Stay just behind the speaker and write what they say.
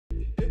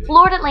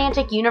Florida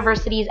Atlantic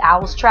University's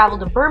Owls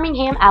traveled to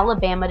Birmingham,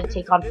 Alabama to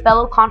take on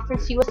fellow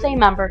Conference USA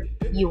member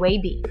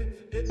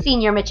UAB.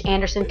 Senior Mitch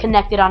Anderson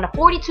connected on a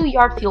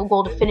 42-yard field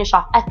goal to finish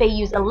off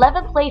FAU's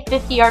 11-play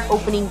 50-yard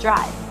opening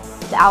drive.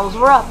 The Owls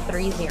were up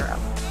 3-0.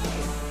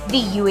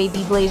 The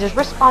UAB Blazers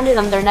responded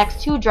on their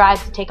next two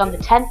drives to take on the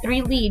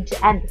 10-3 lead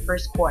to end the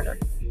first quarter.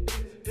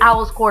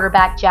 Owls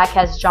quarterback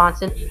Jaquez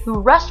Johnson, who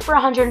rushed for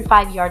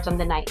 105 yards on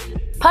the night,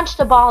 punched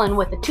the ball in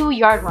with a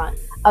 2-yard run.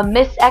 A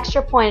missed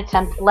extra point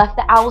attempt left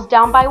the Owls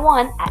down by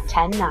 1 at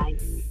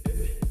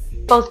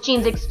 10-9. Both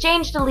teams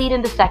exchanged the lead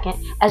in the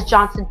second as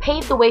Johnson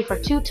paved the way for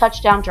two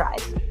touchdown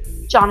drives.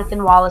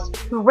 Jonathan Wallace,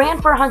 who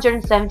ran for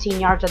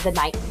 117 yards on the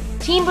night,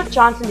 teamed with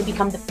Johnson to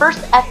become the first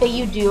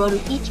FAU duo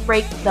to each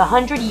break the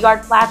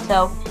 100-yard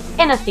plateau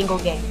in a single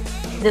game.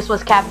 This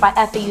was capped by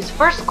FAU's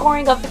first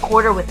scoring of the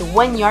quarter with a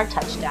 1-yard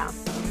touchdown.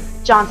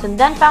 Johnson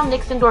then found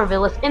Nixon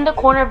Dorvillis in the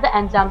corner of the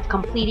end zone,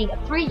 completing a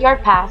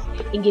 3-yard pass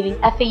and giving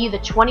FAU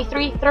the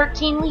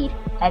 23-13 lead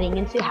heading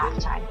into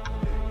halftime.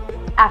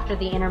 After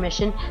the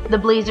intermission, the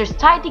Blazers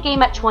tied the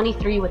game at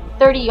 23 with a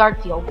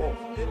 30-yard field goal.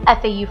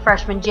 FAU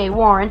freshman Jay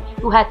Warren,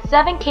 who had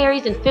 7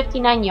 carries and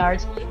 59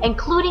 yards,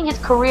 including his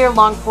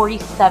career-long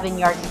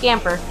 47-yard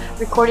scamper,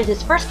 recorded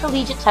his first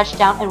collegiate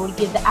touchdown and would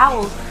give the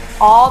Owls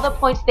all the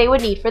points they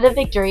would need for the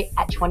victory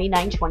at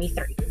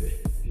 29-23.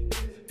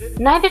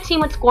 Neither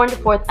team would score in the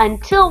fourth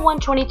until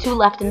 1:22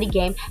 left in the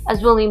game,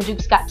 as William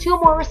Dukes got 2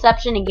 more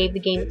receptions and gave the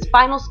game its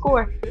final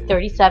score,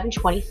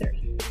 37-23.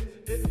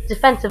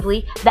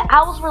 Defensively, the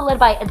Owls were led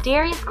by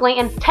Adarius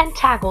Glanton's 10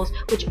 tackles,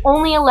 which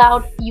only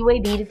allowed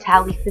UAB to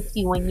tally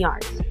 51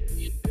 yards.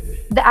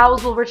 The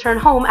Owls will return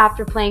home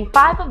after playing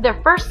 5 of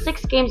their first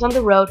 6 games on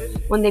the road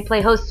when they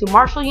play host to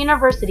Marshall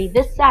University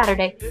this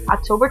Saturday,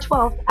 October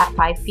 12th at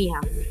 5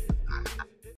 p.m.